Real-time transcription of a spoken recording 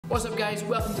What's up guys,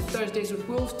 welcome to Thursdays with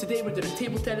Wolves. Today we're doing a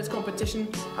table tennis competition.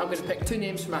 I'm going to pick two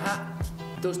names from a hat.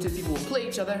 Those two people will play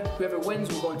each other. Whoever wins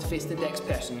will go on to face the next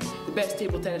person. The best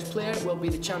table tennis player will be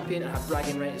the champion and have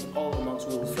bragging rights all amongst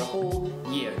Wolves for a whole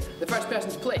year. The first person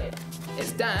to play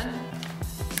is Dan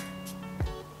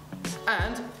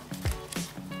and...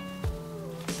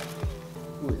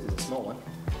 Ooh, this is a small one.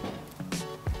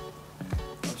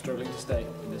 I'm struggling to stay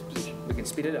in this position. We can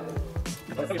speed it up.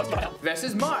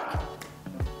 Versus Mark.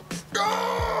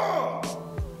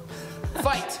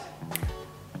 Fight!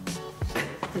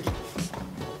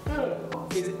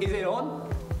 Is it on?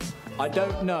 I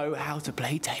don't know how to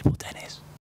play table tennis.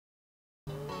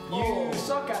 You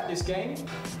suck at this game.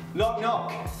 Knock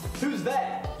knock. Who's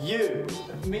there? You.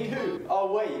 Me who?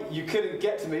 Oh wait, you couldn't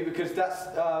get to me because that's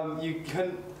you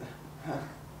couldn't.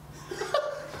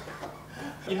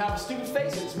 You have a stupid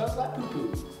face and it smells like poo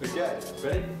poo. Okay,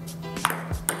 ready?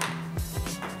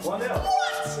 1-0. What?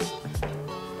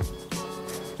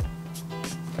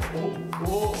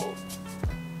 Oh.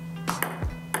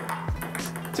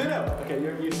 2-0. Okay,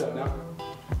 you're set now.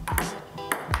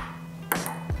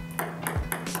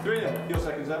 3-0. Your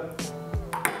second serve.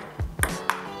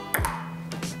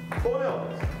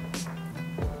 4-0.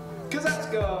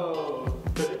 Kazatzko.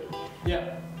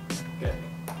 Yeah. Okay.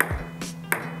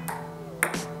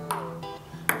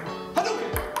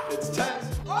 Hadouken! It's tense.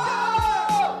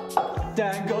 Oh!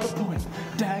 Dan got a point.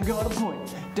 Dan got a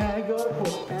point. Dan got a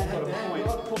point. Got a point.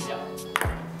 Got a point. Yeah.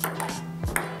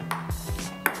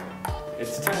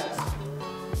 It's tense.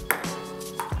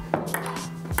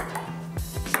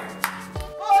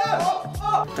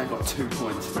 Dan got 2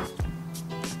 points.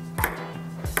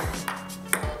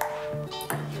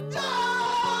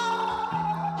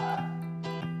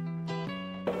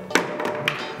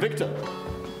 Victor.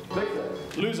 Victor.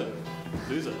 Loser.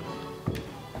 Loser.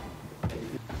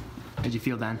 How'd you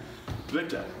feel, Dan?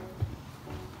 Victor.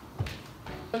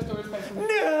 No!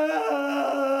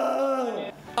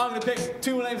 I'm going to pick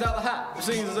 2 more names out of the hat.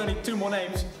 Seeing as there's only 2 more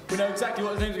names, we know exactly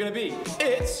what the names are going to be.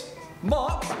 It's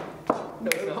Mark. No,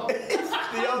 it's not.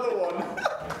 The other one.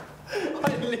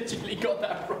 I literally got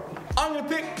that wrong. I'm going to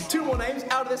pick 2 more names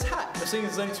out of this hat. But seeing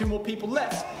as there's only 2 more people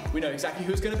left, we know exactly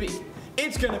who it's going to be.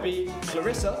 It's going to be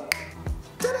Clarissa.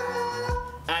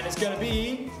 Ta-da! And it's going to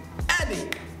be Andy.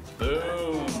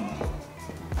 Boom.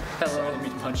 Hello. I didn't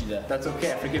mean to punch you there. That's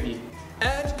okay, I forgive you.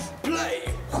 And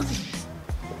play.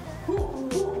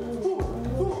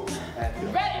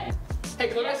 Ready? Hey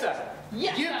Clarissa.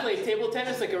 Yes, You sir. play table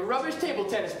tennis like a rubbish table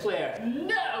tennis player.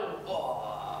 No! Oh.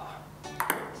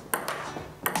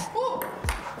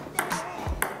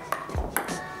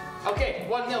 Okay,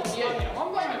 1-0 to you.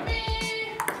 One point for me!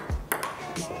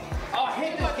 Oh, I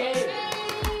hate this game.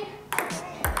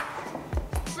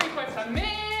 3 points for me!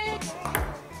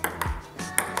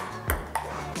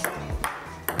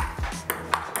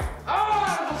 Ah!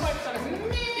 1 point for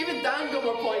me! Even Dan got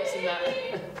more points than that.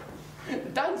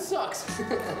 Dan sucks.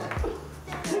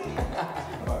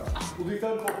 We'll do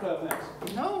third quarter player next.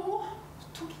 No.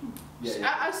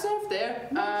 Yeah. I served there.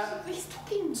 He's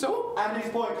talking. So? Andy's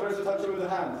point. Clarissa touched him with her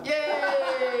hand.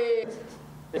 Yay!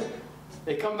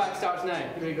 The comeback starts now.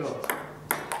 Here we go.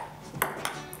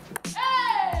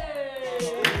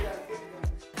 Hey!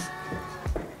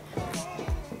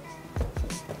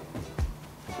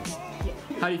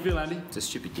 How do you feel, Andy? It's a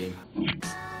stupid game.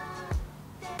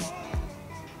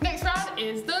 Next round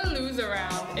is the loser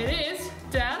round. It is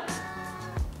Dan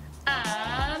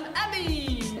and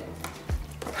Andy.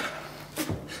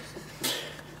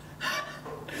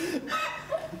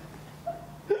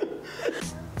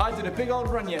 I did a big old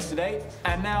run yesterday,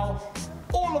 and now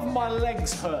all of my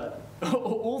legs hurt.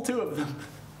 All 2 of them.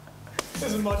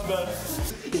 This is much better.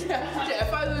 Yeah,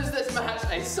 if I lose this match,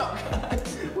 I suck.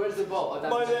 Where's the ball? Oh,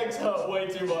 My legs hurt way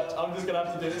too much. I'm just gonna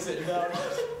have to do this sitting down.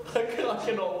 I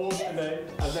cannot walk today.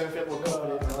 I've never felt more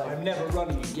confident in my life. I'm never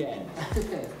running again.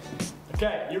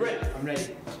 Okay, you ready? I'm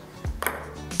ready.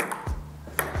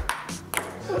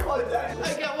 Oh, damn.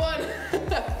 I got 1.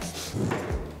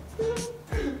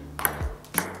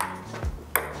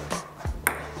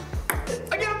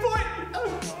 I get a point!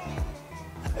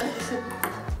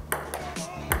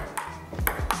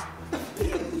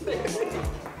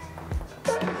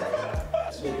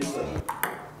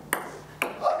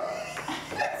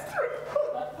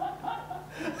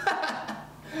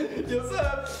 Your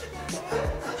serve.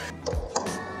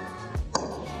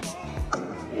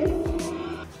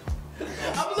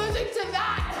 I'm losing to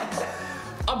that!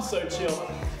 I'm so chill.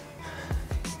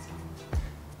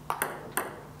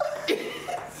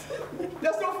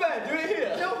 That's not fair. Do it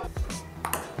here. No.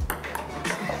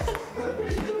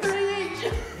 3 each.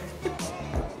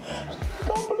 I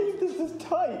can't believe this is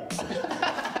tight.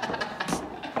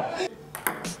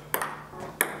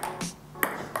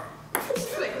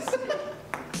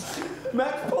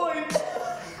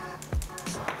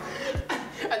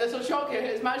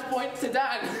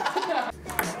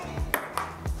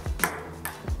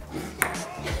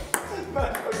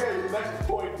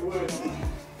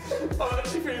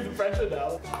 pressure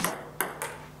now.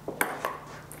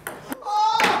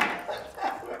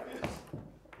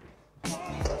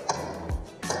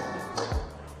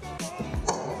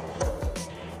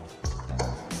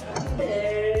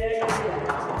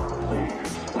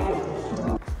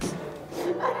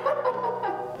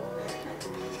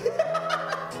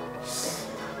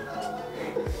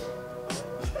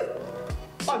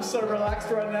 I'm so relaxed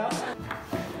right now.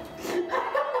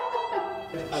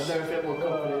 I've never felt more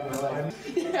confident in my life.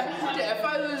 Yeah, if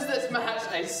I lose this match,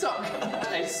 I suck.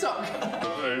 I suck.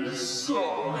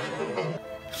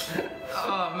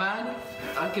 Oh man,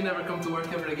 I can never come to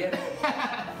work ever again.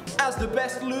 As the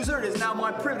best loser, it is now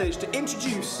my privilege to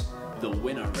introduce the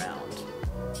winner round.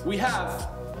 We have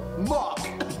Mark,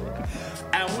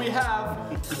 and we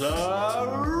have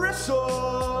Clarissa.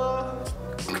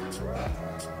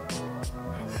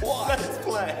 Let's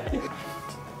play.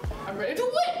 I'm ready to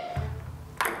win!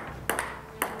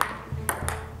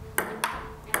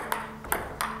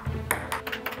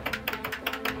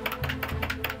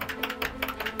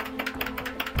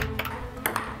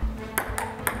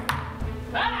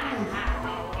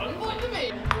 Unpoint to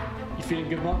me! You feeling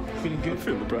good, Mark? Feeling good?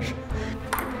 Feel the brush.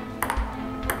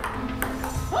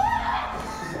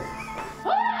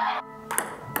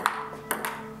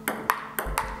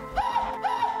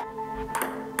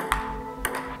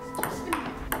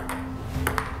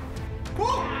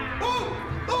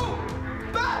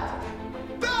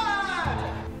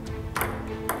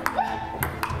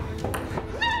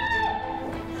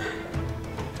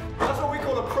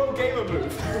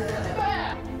 Move.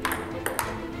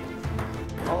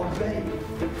 Oh, babe,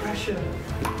 the pressure.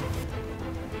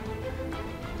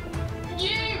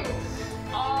 You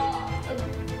are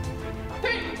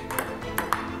pink!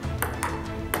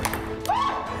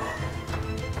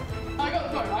 I got the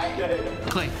point, right? Yeah.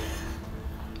 Clay,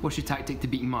 what's your tactic to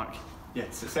beating Mark? Yeah,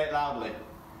 so say it loudly.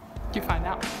 You find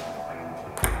out.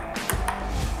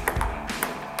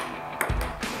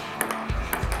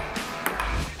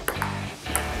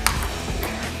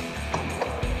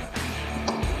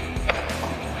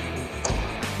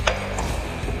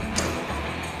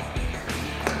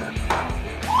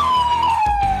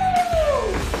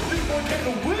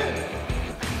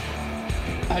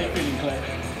 How you feeling, Clay?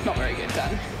 Not very good,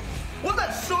 Dan. Wasn't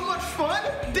that so much fun?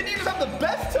 Didn't you just have the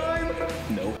best time?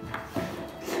 No.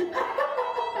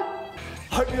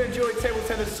 Hope you enjoyed Table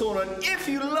Tennis Tournament. If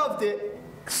you loved it,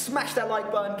 smash that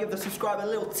like button, give the subscriber a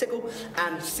little tickle,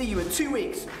 and see you in 2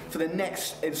 weeks for the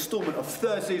next installment of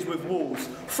Thursdays with Wolves.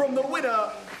 From the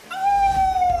winner,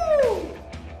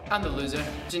 And the loser,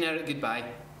 generic goodbye.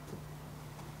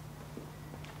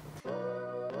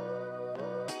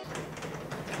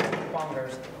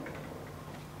 Bongers.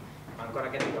 I'm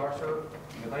gonna get the dorsal,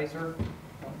 the laser.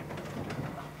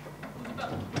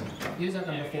 Use that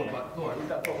number 4, but go on.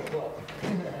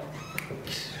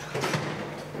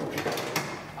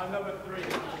 I'm number 3.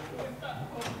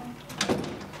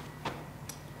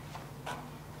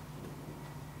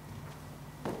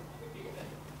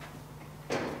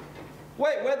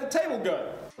 Wait, where'd the table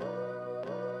go?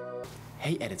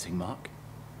 Hey editing Mark,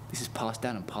 this is Past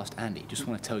Dan and Past Andy. Just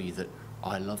want to tell you that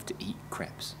I love to eat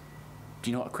crepes. Do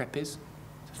you know what a crepe is?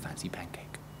 It's a fancy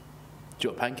pancake. Do you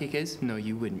know what pancake is? No,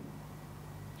 you wouldn't.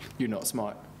 You're not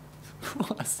smart.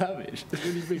 What a savage.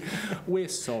 We're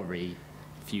sorry,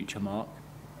 future Mark.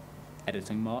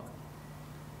 Editing Mark.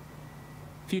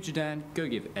 Future Dan, go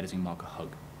give editing Mark a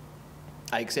hug.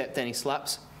 I accept any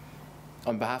slaps.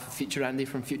 On behalf of future Andy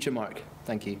from future Mark.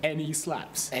 Thank you. Any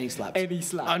slaps? Any slaps. Any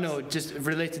slaps? Oh no, just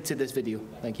related to this video.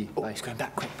 Thank you. Oh, Bye. he's going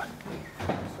back quick.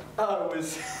 I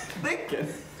was thinking.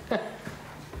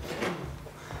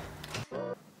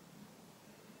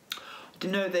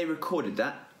 Didn't know they recorded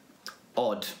that.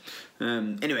 Odd.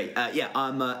 Anyway, yeah,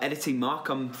 I'm editing Mark.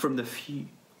 I'm from the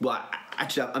well,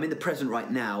 actually, I'm in the present right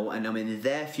now, and I'm in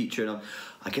their future, and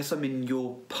I guess I'm in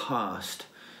your past.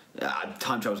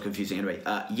 Time travel's confusing. Anyway,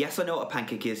 yes, I know what a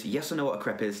pancake is. Yes, I know what a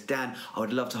crepe is. Dan, I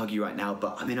would love to hug you right now,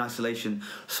 but I'm in isolation,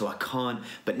 so I can't.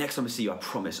 But next time I see you, I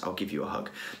promise I'll give you a hug.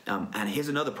 And here's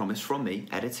another promise from me,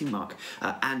 editing Mark.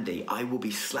 Andy, I will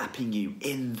be slapping you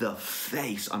in the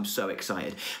face. I'm so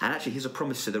excited. And actually, here's a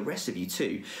promise to the rest of you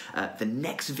too. The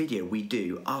next video we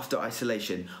do after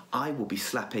isolation, I will be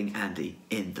slapping Andy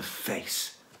in the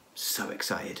face. So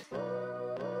excited.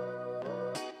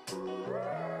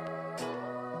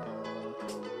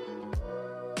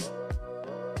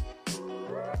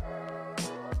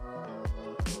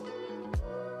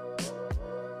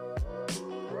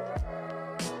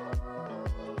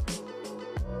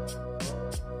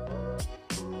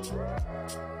 Right.